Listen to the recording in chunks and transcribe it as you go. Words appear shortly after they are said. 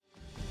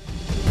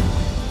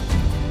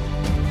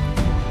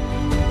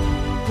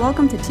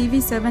Welcome to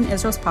TV7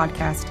 Israel's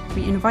podcast.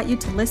 We invite you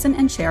to listen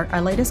and share our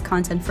latest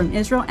content from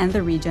Israel and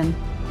the region.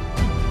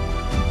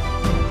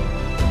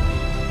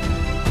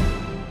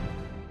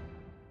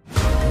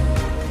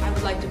 I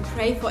would like to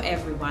pray for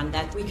everyone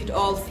that we could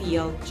all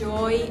feel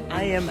joy and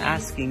I am peace.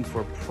 asking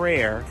for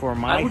prayer for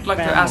my I would like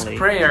family. to ask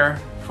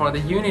prayer for the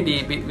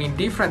unity between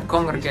different Pray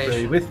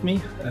congregations. with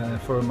me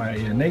for my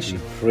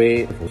nation.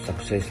 Pray for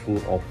successful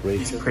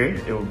operation. Pray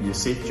it will be a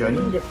safe journey.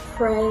 To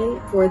pray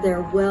for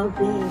their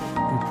well-being.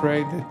 We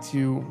pray that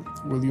you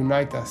will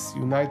unite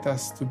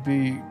us to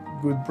be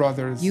good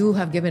brothers. You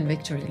have given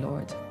victory,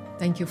 Lord.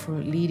 Thank you for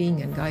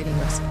leading and guiding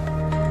us.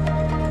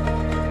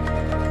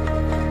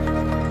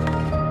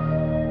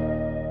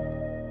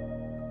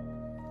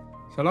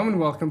 Shalom and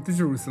welcome to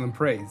Jerusalem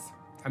Praise.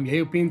 I'm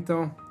Yair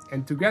Pinto,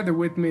 and together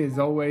with me, as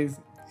always,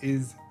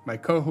 is my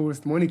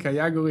co-host, Monica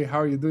Yaguri.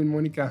 How are you doing,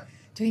 Monica?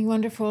 Doing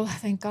wonderful,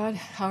 thank God.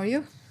 How are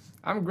you?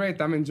 I'm great.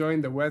 I'm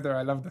enjoying the weather.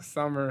 I love the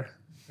summer,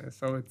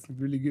 so it's a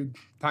really good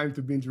time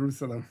to be in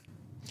Jerusalem.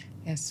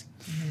 Yes,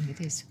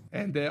 it is.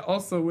 And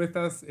also with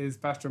us is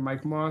Pastor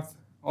Mike Moss,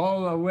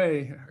 all the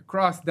way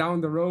across down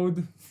the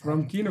road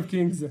from King of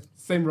Kings,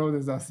 same road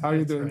as us. How are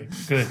you doing?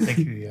 Right. Good, thank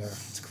you.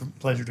 It's a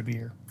pleasure to be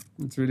here.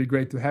 It's really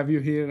great to have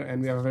you here,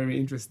 and we have a very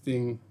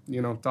interesting,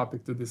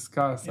 topic to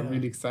discuss. Yeah. I'm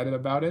really excited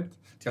about it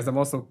because I'm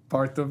also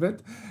part of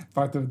it,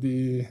 part of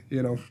the,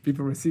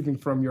 people receiving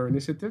from your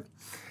initiative.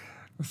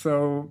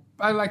 So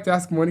I'd like to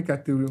ask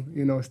Monica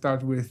to,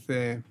 start with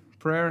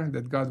prayer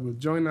that God will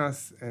join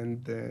us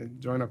and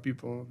join our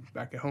people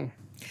back at home.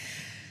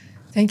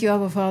 Thank you,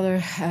 Abba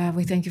Father.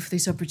 We thank you for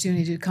this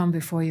opportunity to come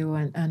before you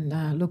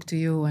and look to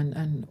you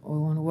and we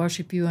want to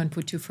worship you and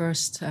put you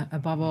first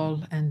above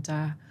all and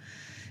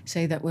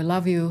say that we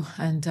love you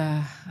and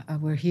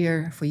we're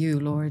here for you,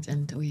 Lord.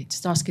 And we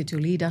just ask you to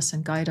lead us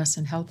and guide us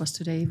and help us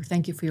today. We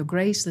thank you for your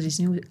grace that is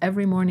new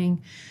every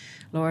morning,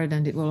 Lord,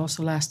 and it will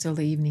also last till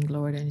the evening,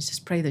 Lord. And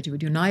just pray that you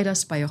would unite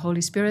us by your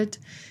Holy Spirit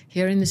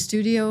here in the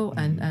studio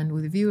and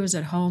with the viewers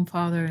at home,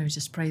 Father. And we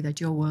just pray that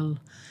your will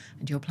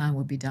and your plan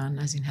would be done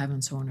as in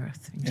heaven, so on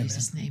earth. In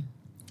Jesus' name.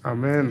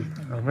 Amen.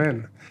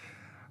 Amen.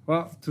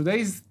 Well,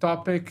 today's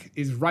topic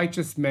is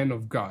righteous men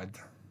of God.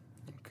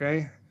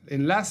 Okay?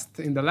 In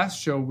the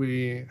last show,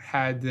 we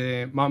had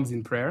Moms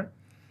in Prayer.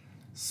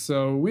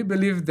 So we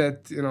believe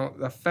that,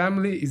 the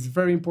family is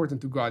very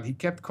important to God. He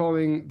kept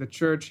calling the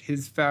church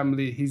his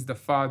family. He's the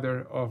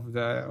father of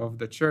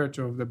the church,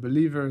 of the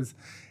believers.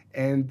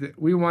 And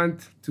we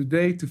want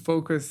today to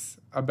focus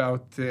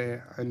about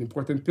an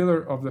important pillar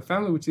of the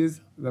family, which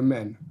is the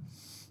men.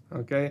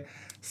 Okay?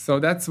 So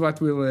that's what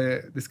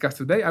we'll discuss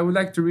today. I would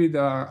like to read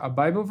a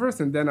Bible verse,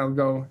 and then I'll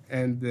go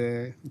and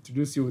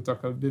introduce you. We'll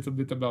talk a little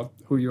bit about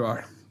who you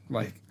are,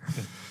 Mike.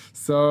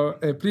 So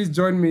please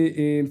join me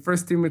in 1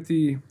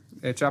 Timothy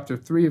chapter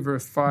 3,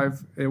 verse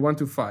 1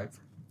 to 5.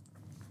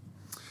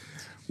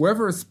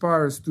 Whoever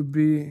aspires to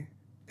be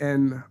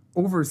an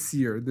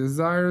overseer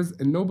desires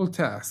a noble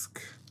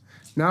task.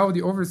 Now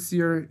the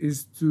overseer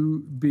is to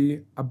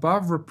be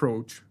above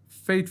reproach,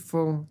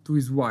 faithful to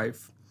his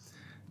wife,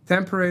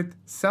 temperate,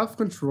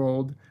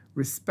 self-controlled,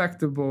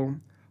 respectable,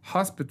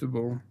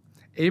 hospitable,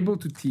 able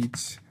to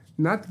teach,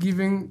 not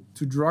giving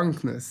to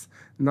drunkenness,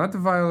 not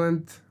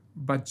violent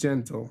but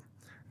gentle,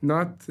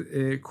 not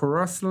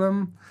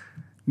corrosive,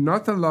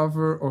 not a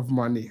lover of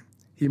money.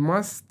 He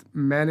must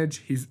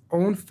manage his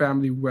own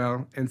family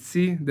well and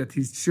see that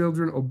his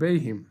children obey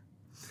him.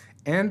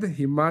 And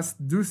he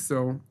must do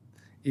so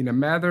in a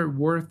manner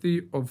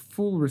worthy of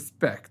full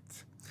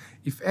respect.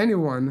 If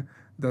anyone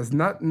does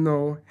not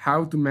know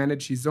how to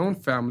manage his own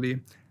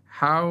family,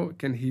 how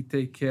can he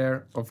take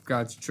care of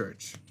God's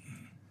church?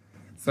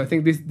 So I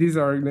think these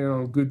are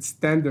good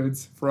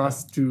standards for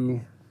us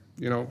to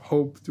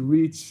hope to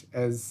reach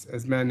as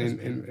men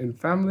in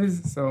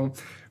families. So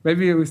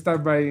maybe we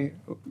start by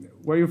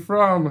where you're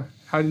from.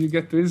 How did you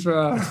get to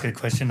Israel? That's a good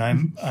question.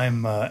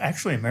 I'm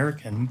actually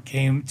American.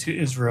 Came to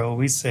Israel,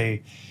 we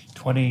say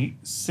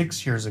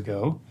 26 years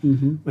ago,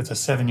 with a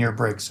 7-year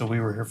break. So we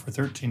were here for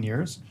 13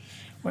 years.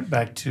 Went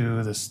back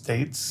to the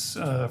States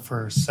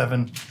for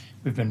 7.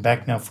 We've been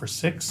back now for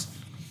 6.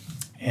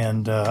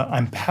 And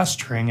I'm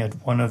pastoring at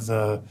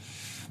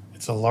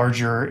it's a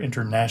larger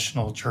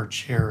international church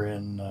here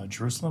in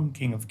Jerusalem,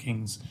 King of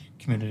Kings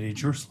Community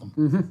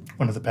Jerusalem.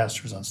 One of the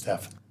pastors on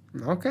staff.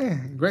 Okay,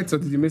 great. So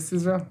did you miss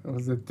Israel?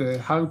 Was it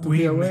hard to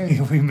be away?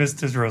 We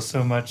missed Israel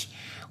so much.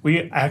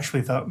 We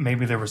actually thought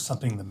maybe there was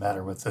something the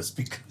matter with us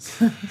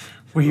because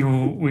we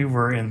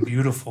were in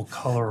beautiful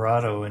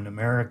Colorado in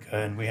America,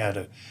 and we had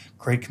a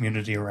great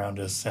community around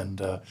us, and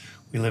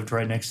we lived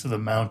right next to the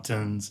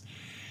mountains.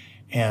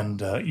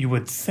 And you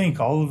would think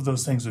all of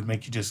those things would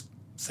make you just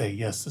say,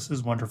 yes, this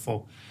is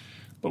wonderful.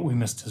 But we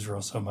missed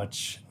Israel so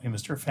much. We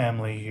missed our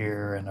family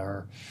here and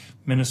our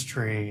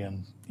ministry.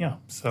 And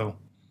so.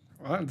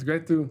 Well, it's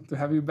great to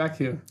have you back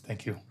here.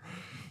 Thank you.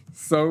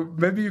 So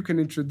maybe you can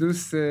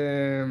introduce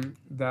the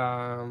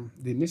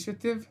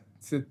initiative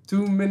It's a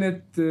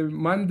 2-minute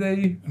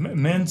Monday.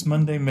 Men's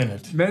Monday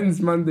Minute.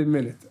 Men's Monday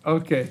Minute.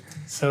 Okay.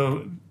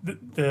 So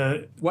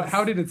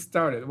how did it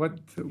start?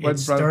 It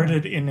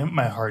started in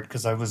my heart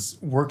because I was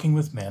working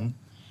with men,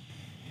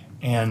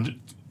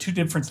 and two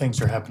different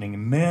things are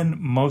happening. Men,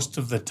 most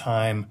of the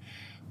time,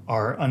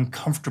 are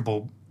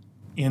uncomfortable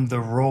in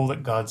the role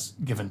that God's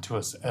given to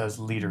us as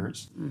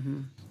leaders,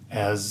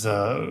 as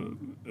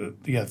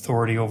the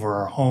authority over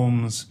our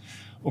homes,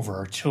 over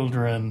our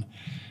children,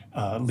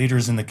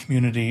 leaders in the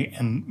community.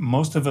 And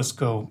most of us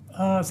go,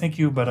 thank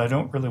you, but I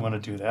don't really want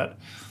to do that.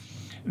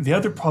 The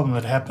other problem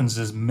that happens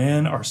is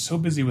men are so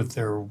busy with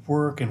their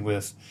work and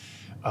with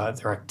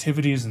their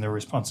activities and their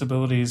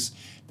responsibilities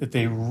that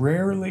they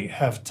rarely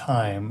have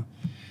time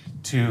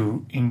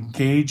to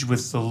engage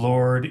with the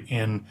Lord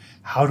in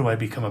how do I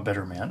become a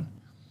better man?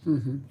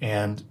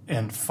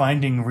 And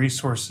finding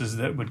resources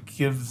that would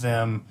give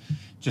them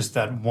just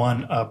that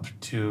one up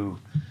to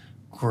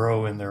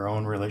grow in their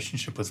own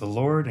relationship with the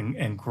Lord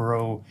and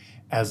grow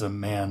as a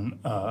man,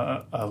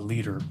 a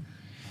leader,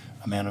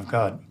 a man of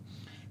God.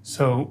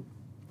 So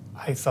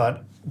I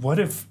thought, what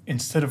if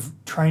instead of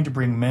trying to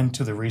bring men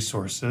to the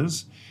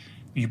resources,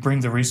 you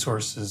bring the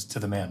resources to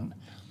the men?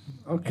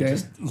 Okay. And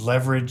just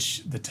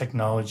leverage the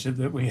technology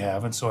that we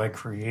have. And so I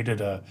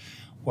created a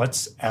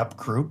WhatsApp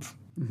group.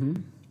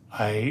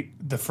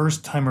 The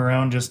first time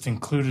around just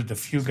included a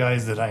few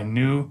guys that I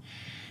knew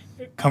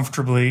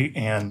comfortably,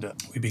 and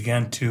we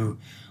began to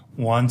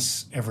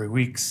once every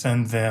week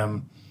send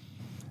them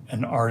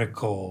an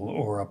article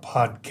or a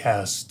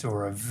podcast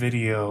or a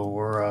video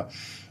or a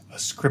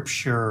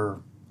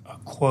scripture, a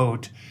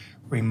quote,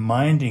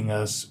 reminding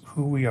us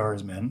who we are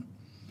as men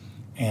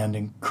and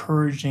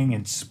encouraging,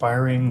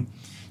 inspiring,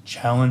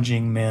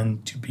 challenging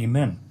men to be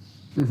men.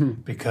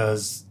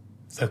 Because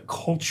the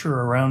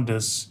culture around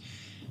us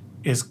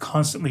is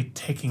constantly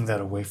taking that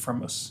away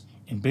from us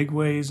in big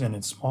ways and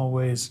in small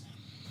ways.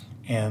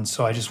 And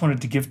so I just wanted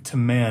to give to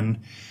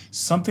men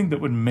something that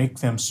would make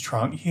them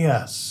strong.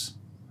 Yes,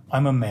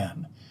 I'm a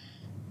man.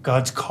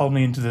 God's called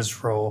me into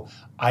this role.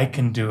 I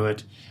can do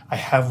it. I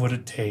have what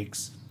it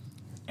takes.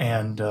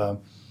 And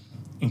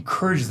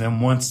encourage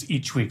them once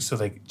each week so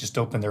they just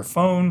open their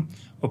phone,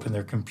 open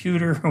their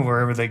computer,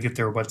 wherever they get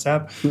their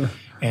WhatsApp,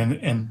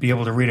 and be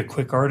able to read a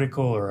quick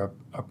article or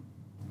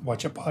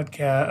watch a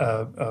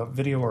podcast, a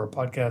video or a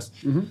podcast,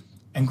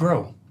 and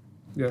grow.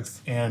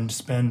 Yes. And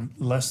spend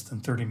less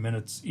than 30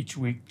 minutes each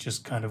week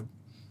just kind of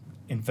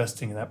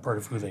investing in that part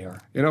of who they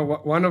are. You know,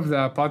 one of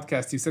the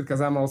podcasts you said,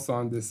 because I'm also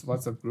on this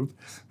WhatsApp group,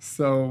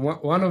 so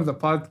one of the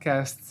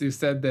podcasts you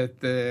said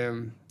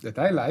that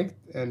I liked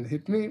and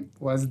hit me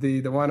was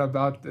the one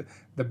about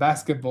the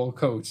basketball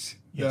coach,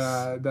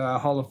 the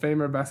Hall of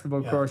Famer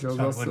basketball coach. Was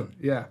also,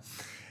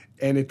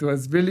 and it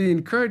was really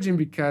encouraging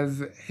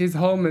because his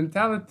whole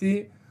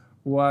mentality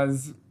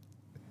was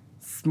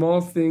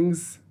small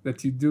things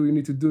that you do, you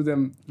need to do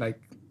them like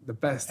the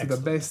best, to the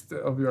best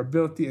of your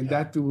ability, and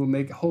that will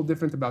make a whole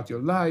difference about your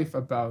life,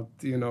 about,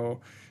 you know,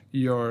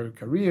 your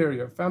career,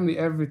 your family,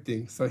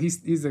 everything. So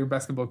he's a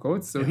basketball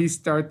coach. So he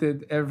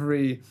started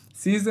every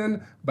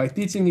season by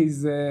teaching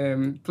his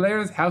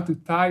players how to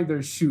tie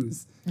their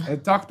shoes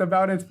and talked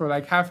about it for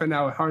like half an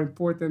hour, how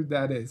important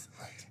that is.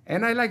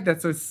 And I like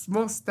that. So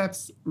small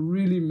steps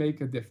really make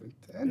a difference.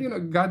 And, you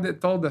know,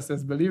 God told us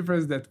as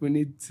believers that we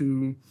need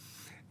to,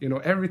 you know,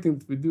 everything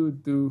that we do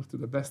to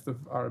the best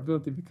of our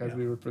ability because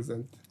we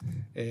represent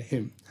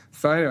Him.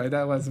 So anyway,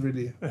 that was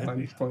really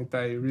one point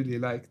I really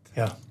liked.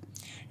 Yeah,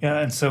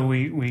 and so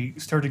we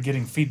started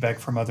getting feedback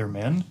from other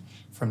men,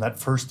 from that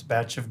first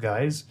batch of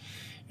guys.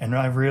 And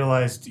I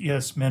realized,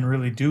 yes, men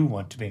really do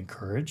want to be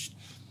encouraged.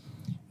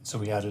 So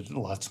we added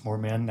lots more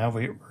men. Now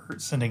we're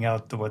sending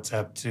out the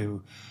WhatsApp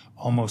to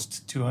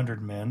almost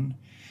 200 men,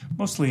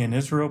 mostly in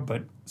Israel,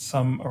 but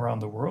some around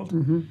the world.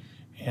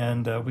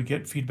 And we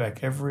get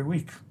feedback every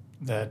week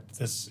that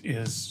this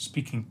is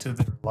speaking to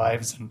their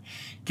lives and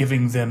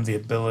giving them the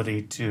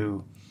ability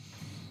to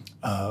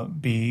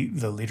be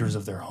the leaders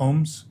of their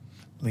homes,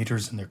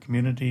 leaders in their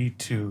community,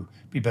 to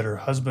be better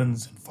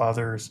husbands and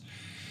fathers.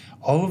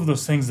 All of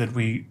those things that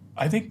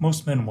I think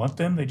most men want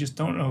them. They just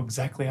don't know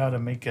exactly how to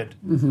make it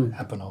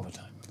happen all the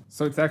time.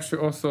 So it's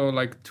actually also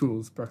like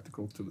tools,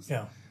 practical tools.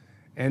 Yeah.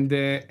 And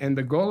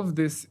the goal of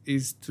this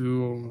is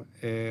to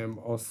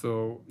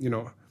also, you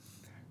know,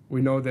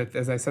 we know that,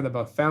 as I said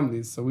about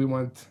families, so we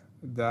want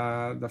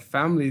the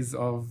families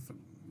of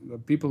the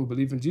people who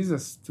believe in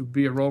Jesus to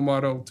be a role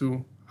model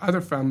to other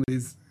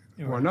families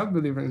who are not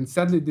believers. And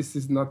sadly, this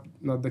is not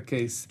the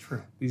case.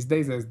 True. These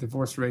days, as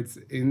divorce rates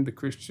in the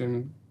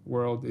Christian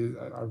world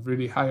are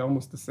really high,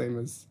 almost the same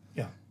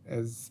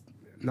as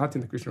not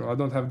in the Christian world. I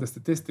don't have the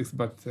statistics,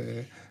 but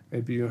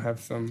maybe you have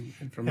some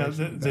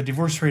information. Yeah, the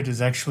divorce rate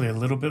is actually a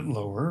little bit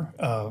lower.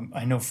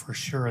 I know for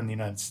sure in the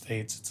United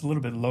States it's a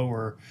little bit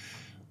lower.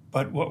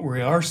 But what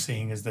we are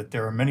seeing is that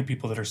there are many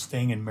people that are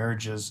staying in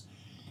marriages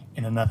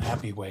in an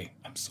unhappy way.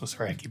 I'm so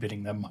sorry, I keep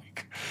hitting that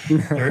mic.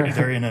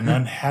 They're in an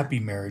unhappy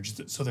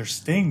marriage, so they're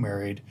staying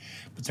married,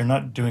 but they're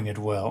not doing it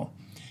well.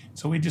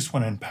 So we just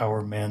want to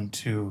empower men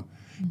to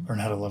learn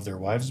how to love their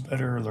wives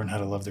better, learn how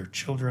to love their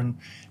children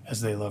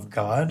as they love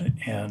God,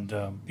 and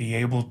be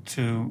able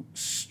to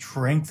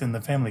strengthen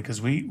the family.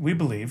 Because we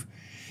believe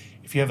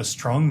if you have a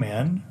strong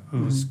man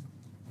who's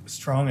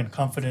strong and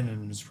confident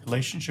in his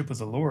relationship with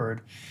the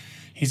Lord,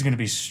 he's going to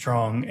be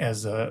strong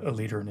as a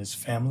leader in his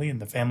family, and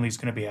the family's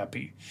going to be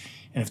happy.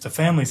 And if the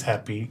family's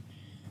happy,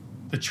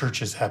 the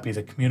church is happy,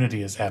 the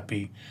community is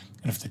happy.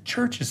 And if the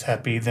church is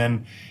happy,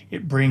 then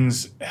it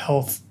brings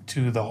health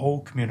to the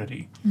whole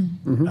community,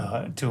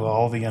 to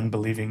all the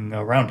unbelieving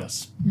around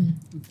us.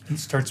 It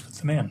starts with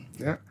the man.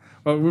 Yeah.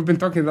 Well, we've been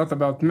talking a lot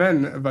about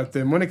men, but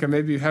Monica,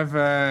 maybe you have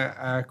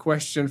a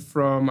question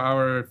from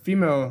our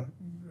female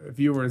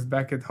viewers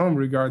back at home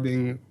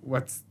regarding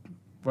what's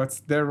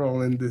their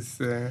role in this?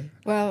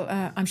 Well,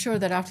 I'm sure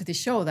that after the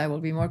show there will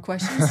be more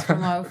questions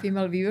from our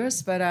female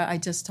viewers, but I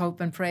just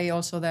hope and pray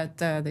also that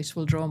this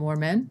will draw more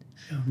men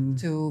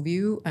to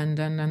view, and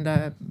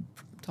the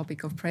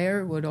topic of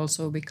prayer would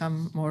also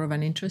become more of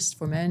an interest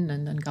for men,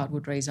 and then God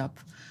would raise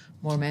up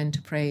more men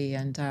to pray.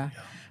 And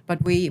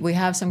but we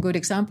have some good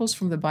examples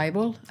from the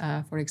Bible.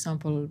 For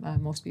example,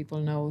 most people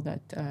know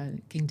that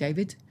King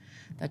David,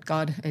 that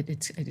God,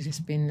 it has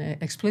been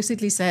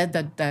explicitly said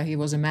that he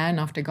was a man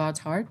after God's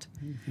heart.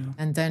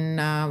 And then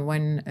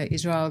when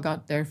Israel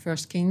got their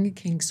first king,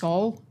 King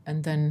Saul,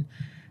 and then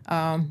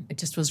I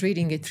just was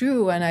reading it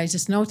through, and I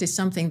just noticed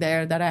something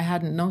there that I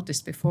hadn't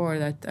noticed before,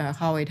 that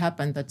how it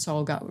happened that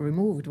Saul got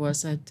removed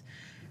was that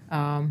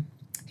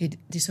he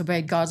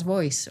disobeyed God's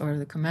voice or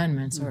the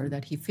commandments, or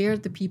that he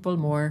feared the people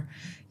more.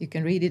 You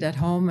can read it at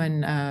home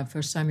in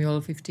 1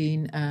 Samuel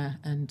 15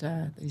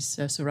 and these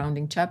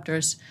surrounding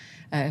chapters.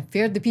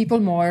 Feared the people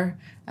more,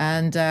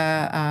 and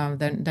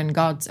then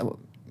God,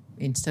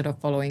 instead of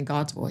following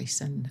God's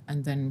voice, and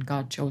then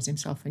God chose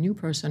himself a new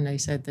person. They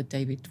said that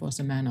David was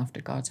a man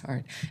after God's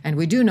heart, and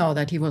we do know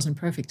that he wasn't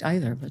perfect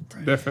either,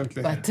 but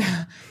definitely, but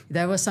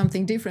there was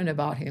something different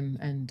about him.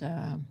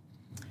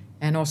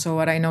 And also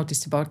what I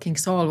noticed about King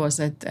Saul was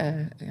that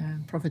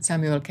Prophet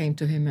Samuel came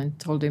to him and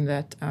told him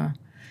that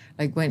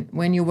like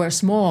when you were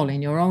small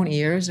in your own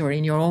ears or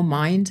in your own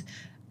mind,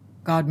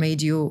 God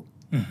made you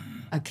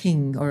a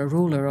king or a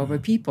ruler over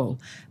people.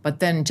 But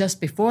then just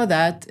before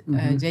that,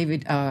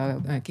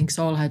 King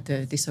Saul had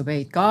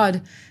disobeyed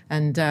God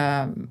and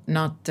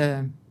not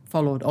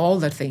followed all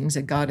the things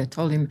that God had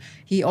told him.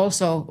 He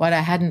also, what I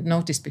hadn't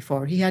noticed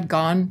before, he had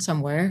gone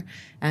somewhere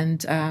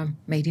and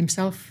made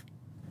himself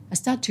a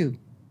statue.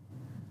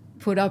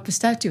 Put up a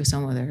statue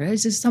somewhere there.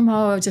 It's just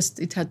somehow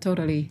it had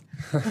totally,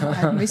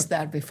 I missed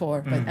that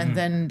before. But and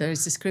then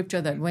there's the scripture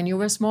that when you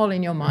were small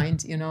in your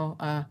mind,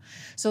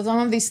 so some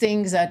of these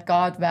things that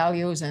God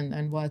values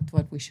and what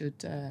we should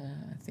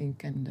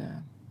think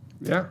and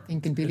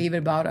think and believe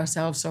about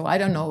ourselves. So I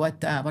don't know what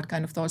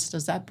kind of thoughts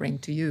does that bring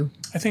to you?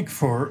 I think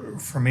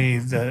for me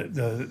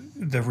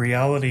the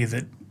reality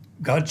that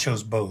God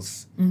chose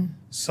both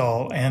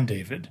Saul and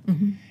David,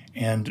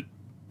 and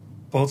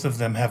both of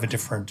them have a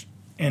different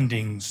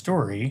ending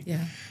story.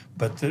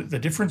 But the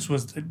difference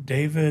was that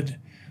David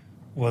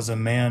was a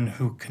man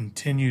who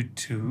continued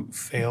to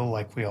fail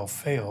like we all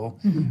fail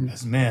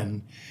as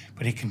men,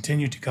 but he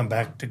continued to come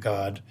back to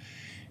God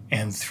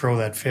and throw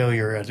that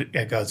failure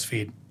at God's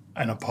feet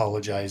and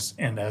apologize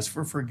and ask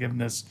for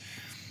forgiveness.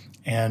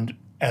 And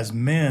as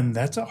men,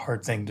 that's a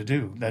hard thing to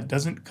do. That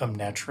doesn't come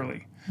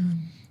naturally.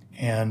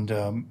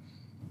 And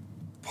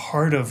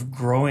part of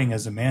growing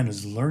as a man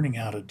is learning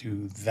how to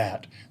do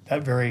that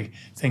very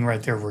thing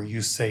right there where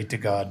you say to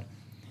God,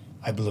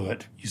 I blew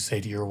it. You say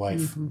to your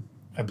wife,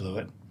 I blew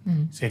it.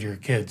 You say to your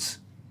kids,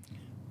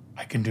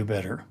 I can do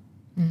better.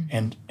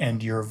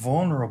 And you're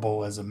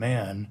vulnerable as a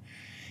man,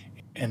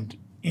 and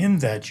in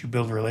that you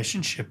build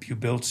relationship, you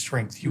build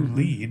strength, you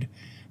lead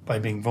by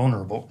being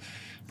vulnerable.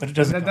 But it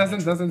doesn't. That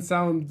doesn't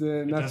sound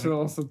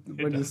natural. Also,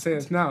 when you say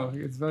it now,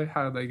 it's very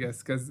hard, I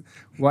guess, because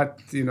what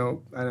I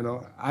don't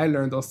know. I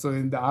learned also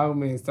in the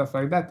army and stuff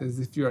like that is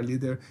if you're a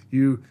leader,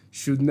 you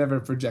should never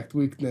project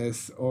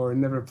weakness or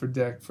never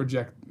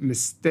project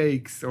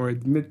mistakes or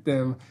admit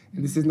them.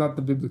 And this is not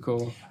the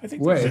biblical I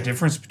think way. There's a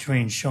difference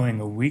between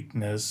showing a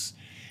weakness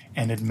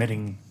and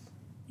admitting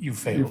you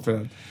failed. You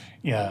failed.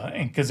 Yeah,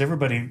 and because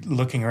everybody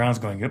looking around is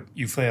going, "Yep,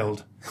 you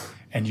failed,"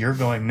 and you're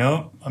going,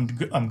 "No, I'm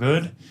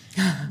good."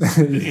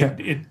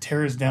 It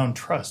tears down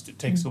trust. It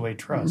takes away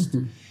trust.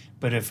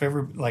 But if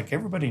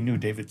everybody knew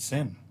David's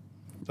sin,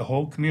 the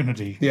whole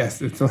community.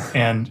 Yes, it's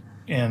and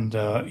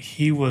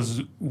he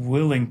was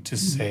willing to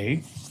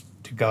say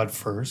to God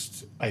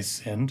first, "I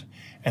sinned,"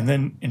 and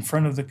then in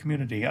front of the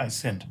community, "I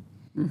sinned,"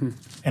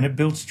 and it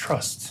builds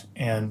trust.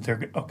 And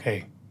they're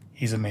okay.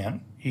 He's a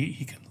man.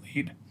 He can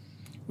lead.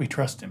 We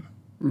trust him.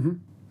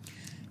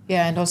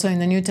 Yeah, and also in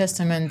the New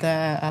Testament,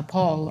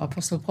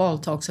 Apostle Paul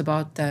talks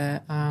about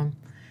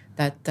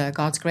that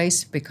God's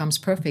grace becomes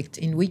perfect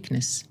in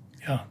weakness.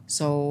 Yeah.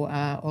 So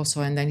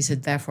also, and then he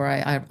said, therefore,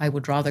 I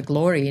would rather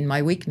glory in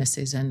my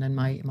weaknesses and in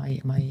my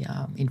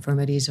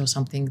infirmities or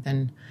something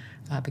than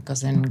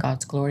because then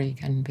God's glory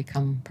can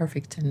become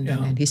perfect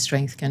and His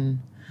strength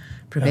can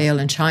prevail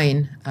and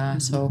shine.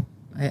 So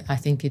I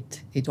think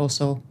it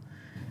also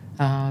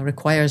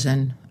requires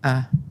an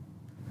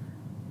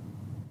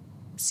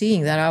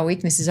seeing that our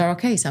weaknesses are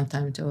okay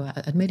sometimes, to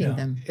admitting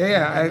them.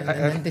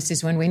 And this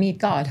is when we need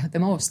God the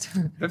most.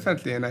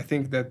 Definitely, and I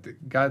think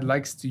that God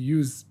likes to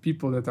use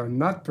people that are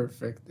not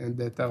perfect and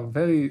that are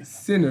very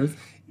sinners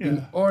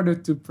in order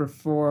to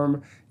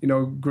perform,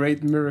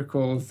 great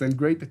miracles and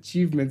great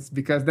achievements,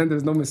 because then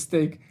there's no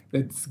mistake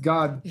that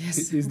God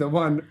is the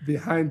one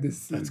behind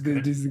this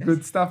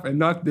good stuff and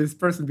not this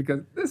person,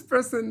 because this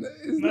person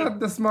is not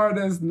the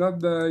smartest, not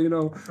the,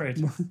 Right.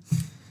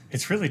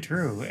 It's really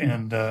true.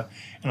 And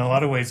in a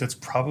lot of ways, that's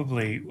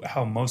probably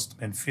how most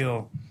men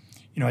feel.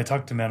 I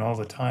talk to men all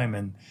the time,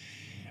 and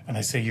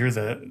I say, you're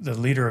the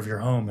leader of your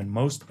home, and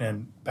most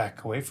men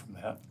back away from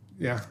that.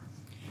 Yeah.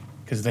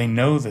 Because they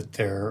know that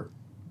they're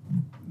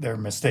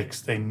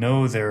mistakes. They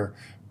know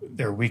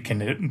they're weak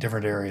in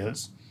different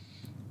areas.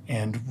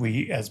 And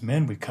we, as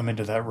men, we come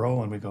into that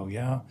role and we go,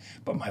 yeah,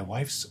 but my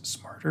wife's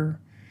smarter.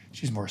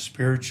 She's more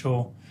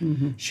spiritual.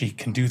 Mm-hmm. She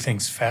can do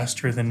things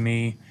faster than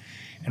me.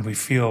 And we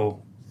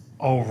feel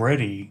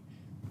already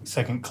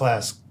second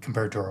class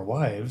compared to our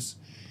wives,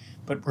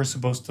 but we're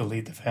supposed to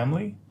lead the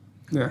family.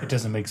 It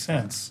doesn't make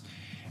sense.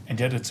 And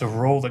yet it's a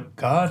role that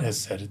God has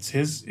said. It's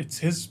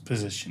his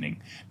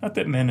positioning. Not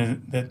that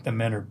the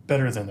men are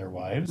better than their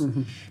wives,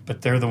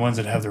 but they're the ones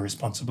that have the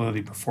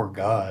responsibility before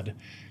God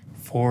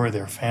for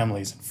their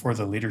families and for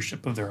the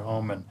leadership of their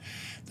home and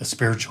the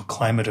spiritual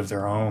climate of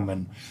their home.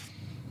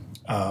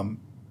 And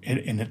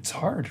it's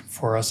hard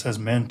for us as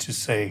men to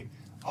say,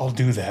 I'll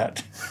do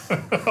that.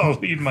 I'll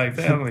lead my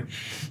family.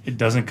 It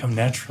doesn't come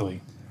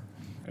naturally.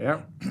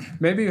 Yeah.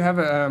 Maybe you have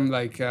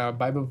a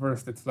Bible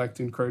verse that's like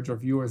to encourage our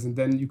viewers, and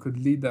then you could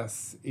lead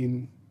us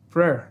in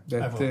prayer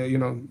that,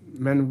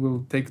 men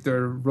will take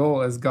their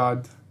role as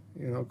God,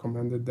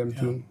 commanded them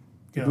to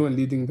do in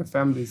leading the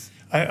families.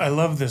 I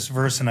love this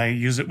verse, and I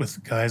use it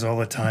with guys all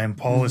the time.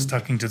 Paul is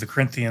talking to the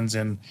Corinthians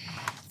in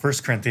 1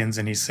 Corinthians,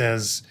 and he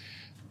says,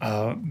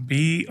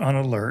 be on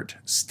alert,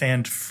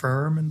 stand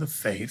firm in the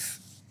faith,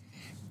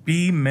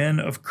 be men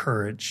of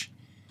courage,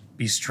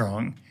 be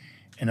strong.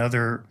 In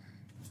other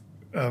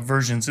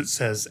versions, it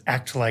says,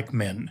 act like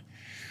men.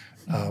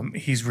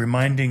 He's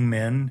reminding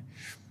men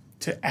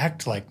to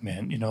act like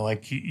men.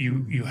 Like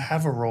you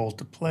have a role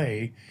to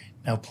play,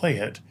 now play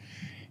it,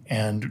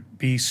 and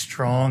be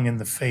strong in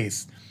the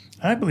faith.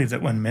 And I believe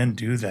that when men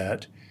do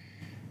that,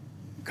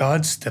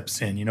 God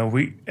steps in.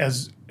 We,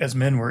 as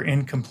men, we're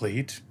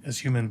incomplete. As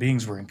human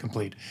beings, we're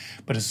incomplete.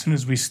 But as soon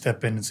as we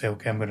step in and say,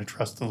 okay, I'm going to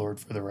trust the Lord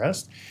for the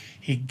rest,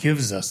 He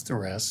gives us the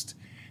rest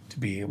to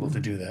be able to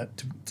do that,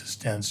 to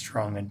stand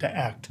strong and to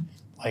act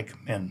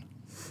like men.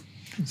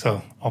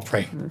 So I'll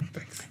pray.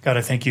 God,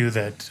 I thank you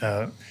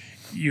that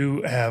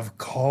you have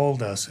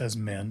called us as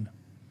men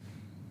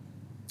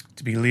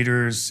to be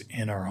leaders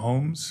in our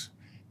homes,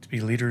 to be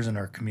leaders in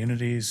our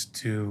communities,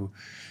 to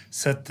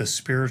set the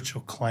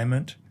spiritual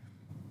climate,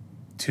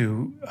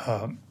 to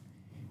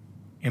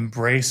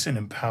embrace and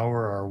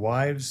empower our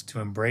wives, to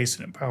embrace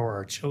and empower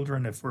our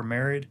children if we're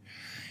married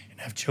and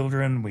have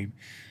children.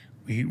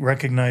 We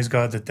recognize,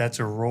 God, that that's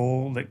a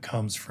role that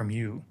comes from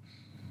you.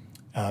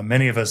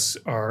 Many of us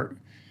are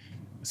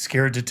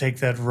scared to take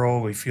that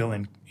role. We feel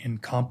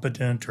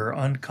incompetent or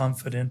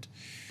unconfident.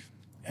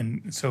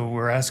 And so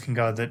we're asking,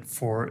 God, that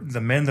for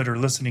the men that are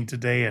listening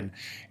today and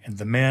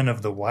the men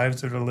of the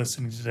wives that are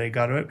listening today,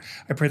 God,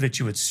 I pray that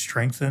you would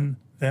strengthen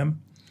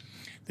them,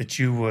 that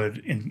you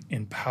would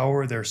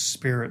empower their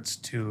spirits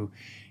to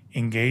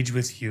engage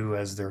with you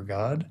as their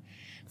God.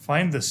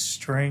 Find the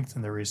strength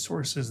and the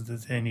resources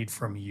that they need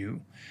from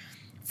you.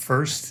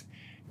 First,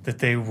 that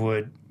they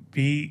would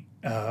be,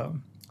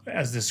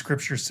 as the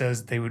scripture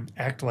says, they would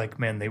act like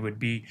men. They would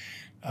be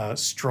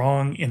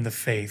strong in the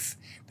faith.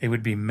 They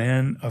would be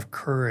men of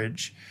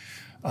courage,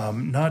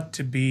 not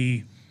to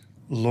be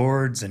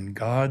lords and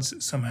gods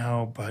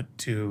somehow, but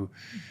to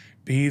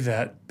be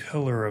that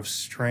pillar of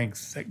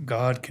strength that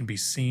God can be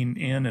seen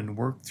in and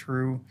work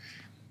through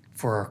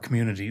for our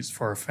communities,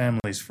 for our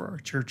families, for our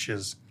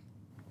churches.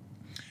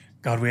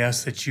 God, we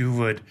ask that you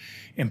would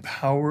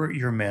empower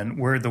your men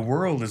where the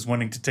world is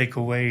wanting to take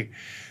away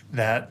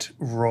that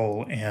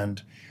role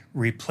and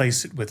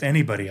replace it with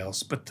anybody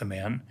else but the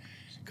man.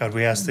 God,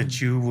 we ask that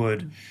you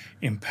would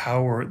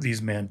empower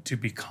these men to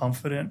be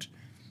confident,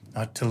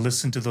 not to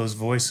listen to those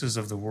voices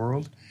of the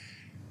world,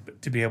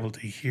 but to be able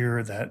to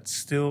hear that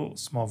still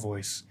small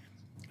voice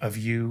of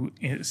you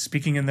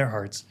speaking in their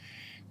hearts,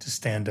 to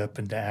stand up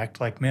and to act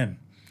like men,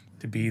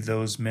 to be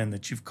those men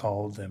that you've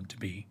called them to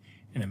be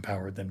and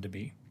empowered them to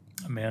be.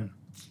 Amen.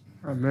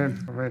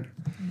 Amen. Amen.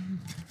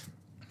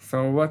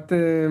 So what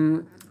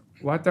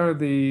are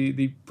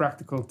the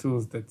practical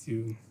tools that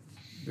you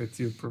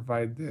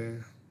provide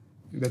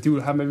that you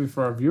will have maybe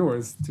for our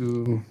viewers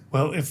to?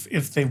 Well,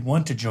 if they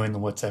want to join the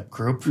WhatsApp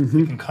group,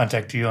 they can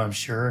contact you, I'm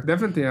sure.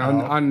 Definitely.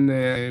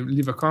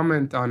 Leave a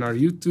comment on our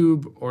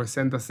YouTube or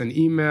send us an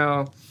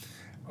email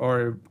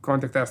or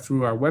contact us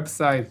through our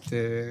website,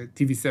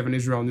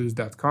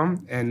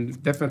 tv7israelnews.com,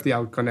 and definitely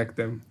I'll connect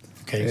them.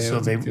 Okay, so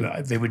they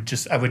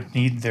would I would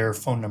need their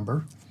phone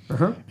number,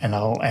 and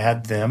I'll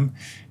add them.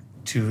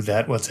 to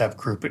that WhatsApp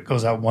group. It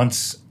goes out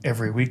once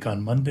every week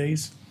on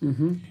Mondays.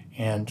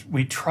 And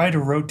we try to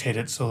rotate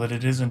it so that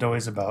it isn't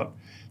always about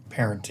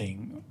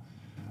parenting.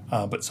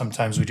 But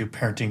sometimes we do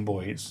parenting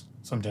boys.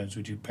 Sometimes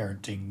we do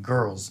parenting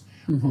girls,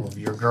 all of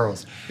your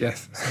girls.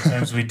 Yes.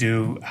 Sometimes we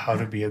do how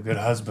to be a good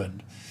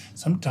husband.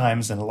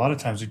 Sometimes, and a lot of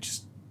times, we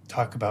just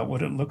talk about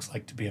what it looks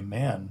like to be a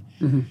man.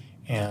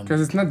 And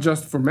because it's not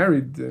just for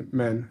married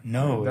men.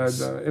 No.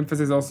 The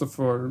emphasis also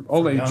for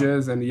all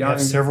ages and young. We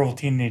have several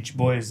teenage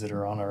boys that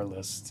are on our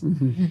list.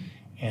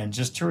 And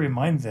just to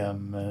remind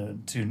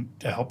them, to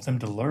help them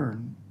to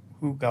learn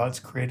who God's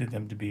created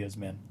them to be as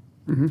men.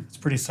 It's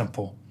pretty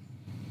simple.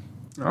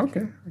 Okay.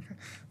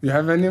 Do you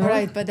have any more? All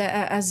right, but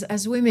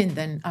as women,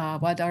 then,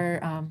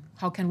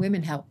 how can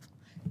women help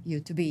you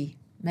to be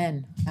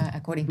men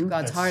according to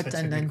God's heart? That's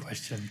and a then, good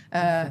question.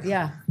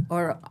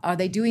 Or are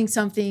they doing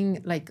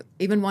something, like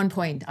even one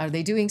point? Are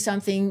they doing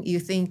something you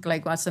think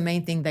like what's the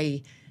main thing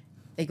they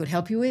could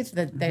help you with,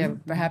 that they're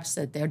perhaps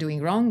that they're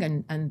doing wrong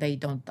and they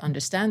don't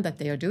understand that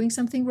they are doing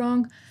something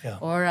wrong?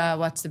 Or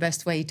what's the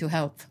best way to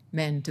help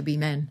men to be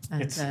men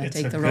and It's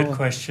take the a role? good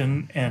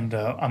question, and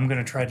I'm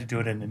going to try to do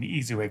it in an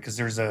easy way because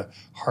there's a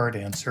hard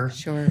answer.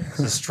 Sure. There's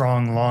a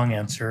strong, long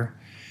answer.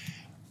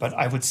 But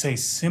I would say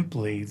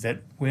simply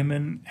that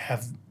women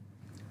have,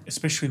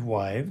 especially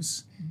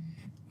wives,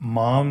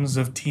 moms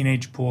of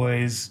teenage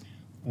boys,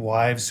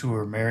 wives who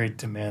are married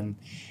to men,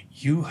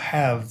 you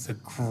have the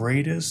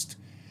greatest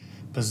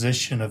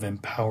position of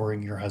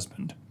empowering your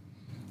husband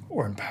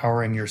or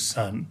empowering your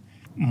son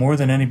more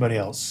than anybody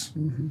else.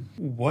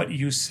 What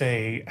you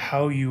say,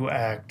 how you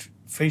act,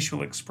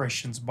 facial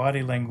expressions,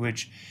 body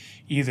language,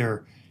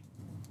 either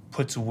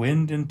puts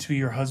wind into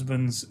your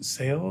husband's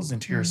sails,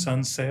 into your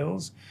son's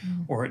sails,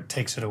 or it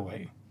takes it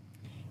away.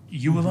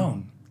 You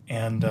alone.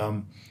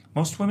 And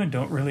most women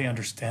don't really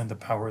understand the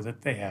power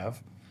that they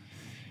have.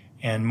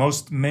 And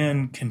most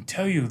men can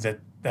tell you that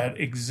that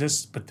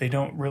exists, but they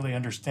don't really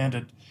understand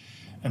it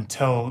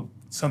until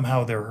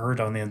somehow they're hurt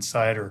on the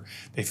inside, or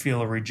they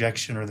feel a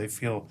rejection, or they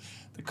feel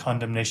the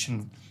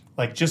condemnation.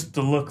 Like just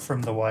the look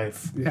from the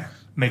wife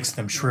makes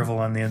them shrivel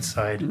on the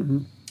inside.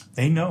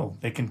 They know,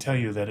 they can tell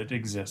you that it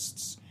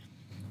exists.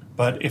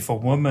 But if a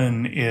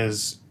woman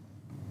is,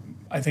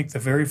 I think the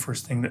very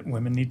first thing that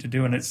women need to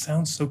do, and it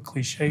sounds so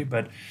cliche,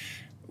 but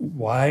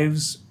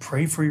wives,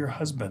 pray for your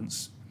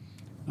husbands,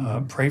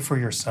 pray for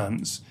your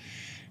sons.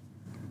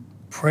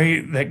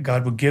 Pray that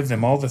God will give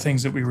them all the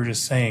things that we were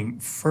just saying.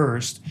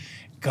 First,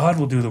 God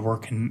will do the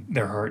work in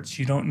their hearts.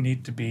 You don't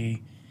need to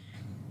be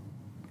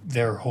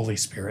their Holy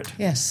Spirit.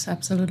 Yes,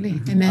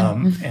 absolutely.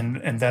 Amen.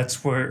 And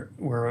that's where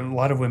a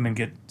lot of women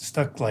get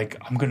stuck. Like,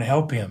 I'm going to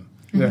help him.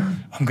 Yeah.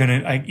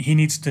 He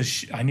needs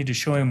to. I need to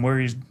show him where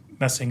he's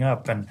messing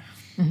up.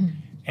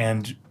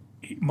 And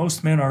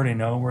most men already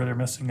know where they're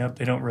messing up.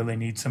 They don't really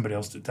need somebody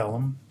else to tell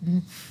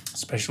them,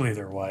 especially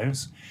their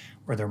wives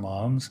or their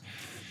moms.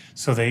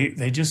 So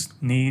they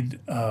just need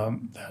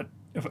that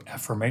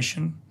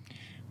affirmation.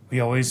 We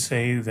always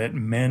say that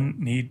men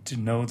need to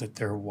know that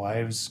their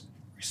wives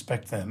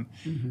respect them.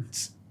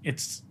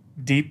 It's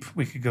deep.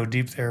 We could go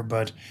deep there,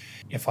 but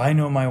if I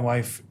know my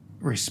wife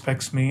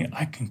respects me,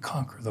 I can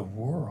conquer the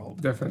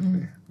world.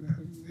 Definitely.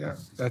 Yeah,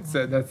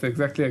 that's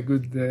exactly a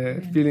good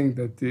feeling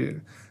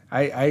that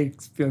I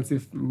experience.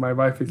 If my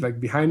wife is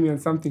like behind me on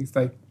something, it's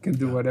like I can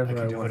do whatever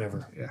I want.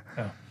 Whatever.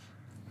 Yeah.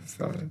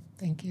 So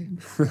Thank you.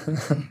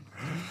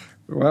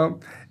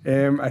 Well,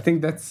 I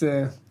think that's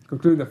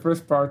conclude the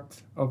first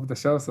part of the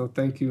show. So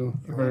thank you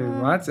very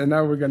much. And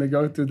now we're gonna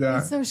go to the.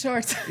 It's so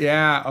short.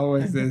 Yeah,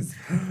 always is.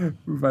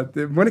 But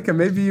Monica,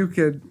 maybe you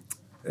could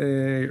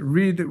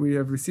read. We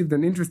have received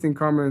an interesting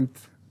comment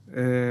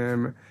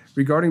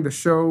regarding the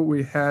show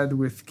we had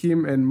with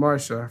Kim and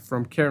Marsha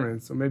from Karen.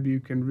 So maybe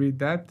you can read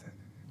that.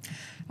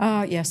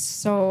 Yes.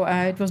 So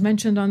it was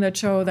mentioned on that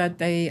show that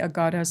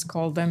God has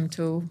called them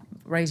to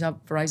rise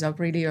up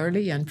really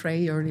early and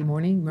pray early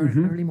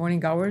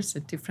morning hours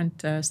at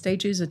different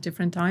stages at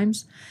different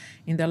times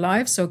in their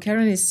lives. So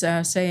Karen is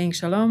saying,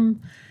 Shalom,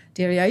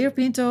 dear Yair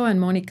Pinto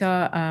and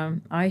Monica.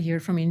 I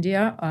here from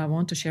India. I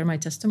want to share my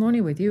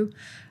testimony with you.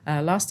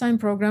 Last time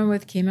program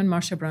with Kim and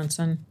Marsha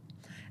Brunson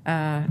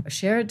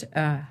shared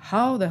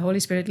how the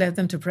Holy Spirit led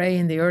them to pray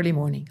in the early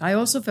morning. I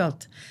also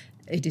felt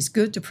it is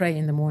good to pray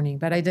in the morning,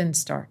 but I didn't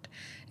start.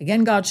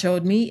 Again, God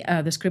showed me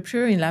the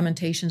scripture in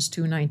Lamentations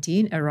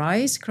 2:19,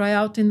 arise, cry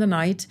out in the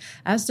night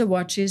as the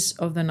watches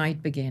of the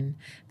night begin.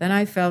 Then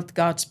I felt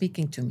God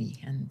speaking to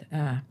me. And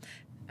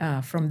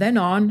from then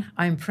on,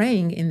 I'm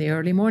praying in the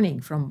early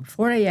morning from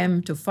 4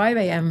 a.m. to 5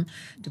 a.m.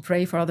 to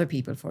pray for other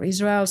people, for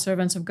Israel,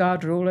 servants of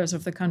God, rulers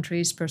of the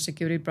countries,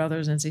 persecuted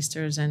brothers and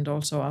sisters, and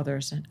also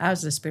others, and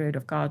as the Spirit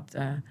of God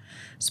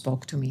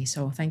spoke to me.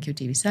 So thank you,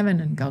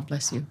 TV7, and God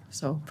bless you.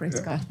 So praise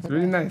God. It's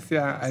really nice,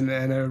 yeah. And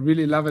I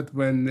really love it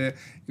when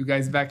you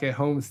guys back at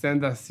home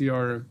send us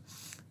your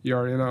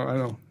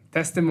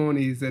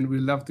testimonies, and we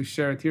love to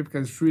share it here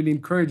because it's really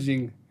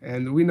encouraging.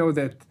 And we know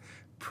that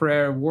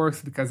prayer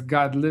works because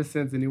God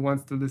listens, and He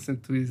wants to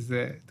listen to His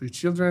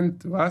children,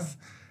 to us.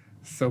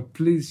 So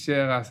please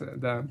share us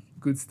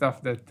good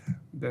stuff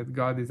that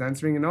God is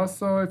answering. And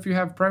also, if you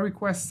have prayer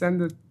requests,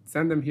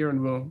 send them here,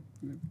 and we'll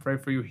pray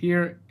for you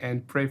here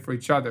and pray for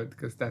each other,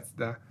 because that's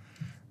the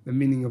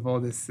meaning of all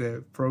this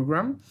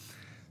program.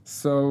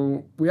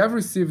 So we have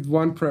received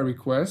one prayer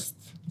request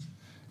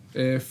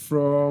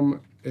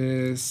from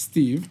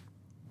Steve,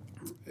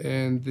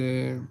 and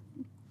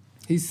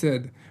he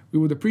said, "We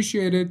would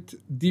appreciate it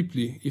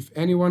deeply if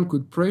anyone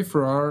could pray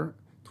for our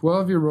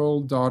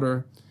 12-year-old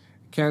daughter,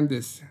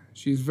 Candice.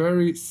 She's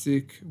very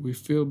sick. We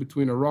feel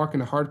between a rock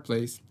and a hard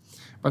place,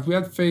 but we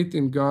have faith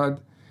in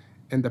God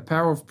and the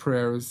power of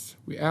prayers.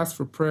 We ask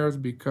for prayers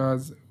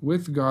because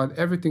with God,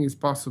 everything is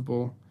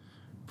possible.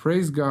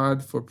 Praise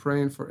God for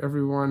praying for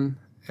everyone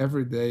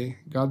every day.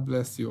 God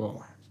bless you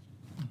all."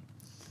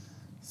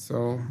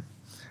 So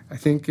I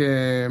think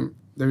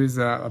there is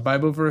a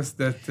Bible verse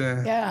that...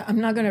 Yeah,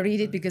 I'm not going to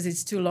read it because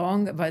it's too long,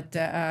 but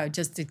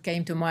just it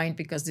came to mind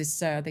because this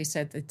they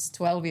said it's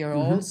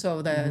 12-year-old.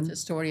 So the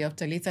story of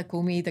Talitha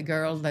Kumi, the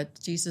girl that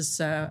Jesus...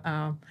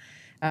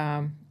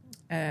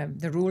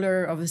 the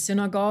ruler of the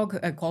synagogue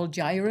called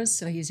Jairus,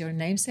 so he's your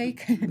namesake,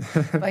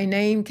 by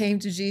name, came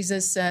to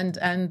Jesus and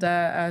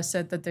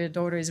said that their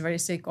daughter is very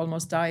sick,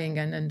 almost dying,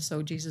 and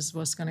so Jesus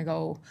was going to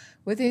go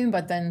with him,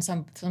 but then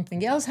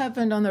something else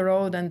happened on the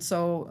road, and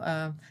so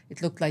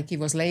it looked like he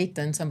was late,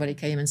 and somebody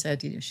came and said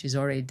she's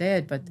already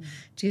dead, but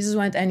Jesus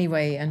went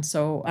anyway, and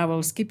so I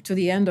will skip to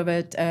the end of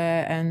it,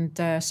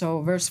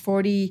 so verse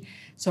 40,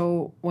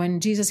 so when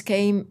Jesus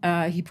came,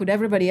 he put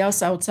everybody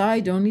else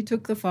outside, only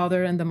took the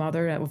father and the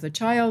mother of the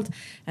child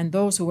and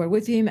those who were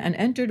with him, and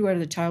entered where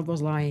the child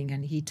was lying.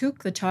 And he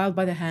took the child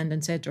by the hand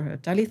and said to her,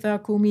 Talitha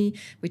Kumi,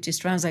 which is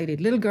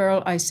translated, little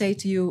girl, I say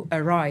to you,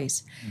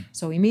 arise.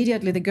 So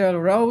immediately the girl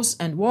arose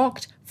and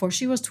walked, for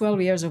she was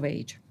 12 years of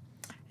age.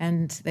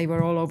 And they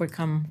were all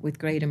overcome with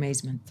great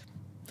amazement.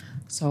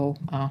 So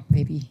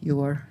maybe you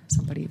or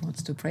somebody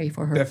wants to pray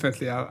for her.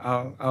 Definitely,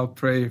 I'll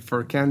pray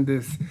for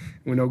Candice.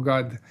 We know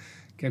God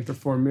can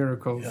perform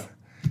miracles.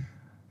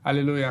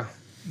 Hallelujah.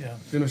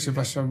 אבינו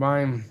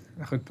שבשמיים,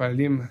 אנחנו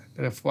מתפללים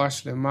לרפואה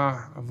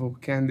שלמה עבור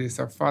Candice.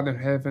 Our Father in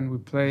heaven, we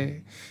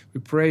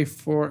pray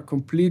for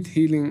complete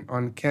healing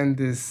on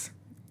Candice.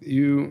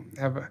 You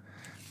have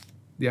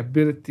the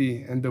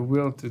ability and the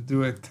will to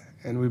do it,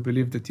 and we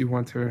believe that you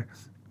want her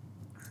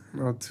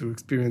to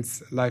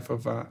experience life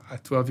of a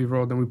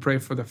 12-year-old. And we pray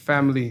for the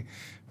family,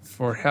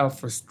 for health,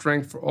 for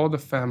strength, for all the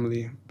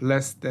family.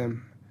 Bless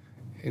them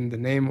in the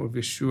name of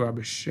Yeshua,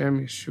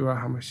 B'Shem Yeshua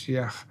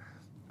HaMashiach.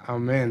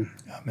 Amen.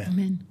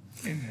 Amen.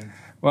 Amen.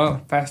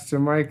 Well, Pastor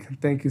Mike,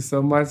 thank you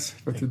so much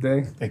for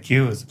today. Thank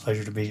you. It was a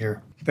pleasure to be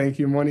here. Thank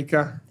you,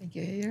 Monica. Thank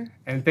you, Yair.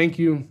 And thank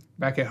you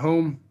back at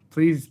home.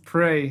 Please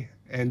pray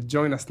and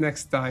join us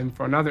next time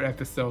for another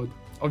episode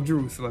of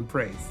Jerusalem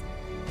Praise.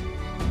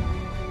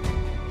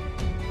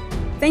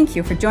 Thank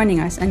you for joining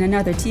us in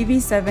another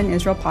TV7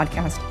 Israel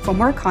podcast. For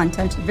more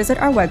content, visit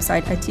our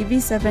website at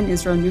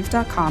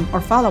tv7israelnews.com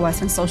or follow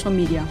us on social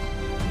media.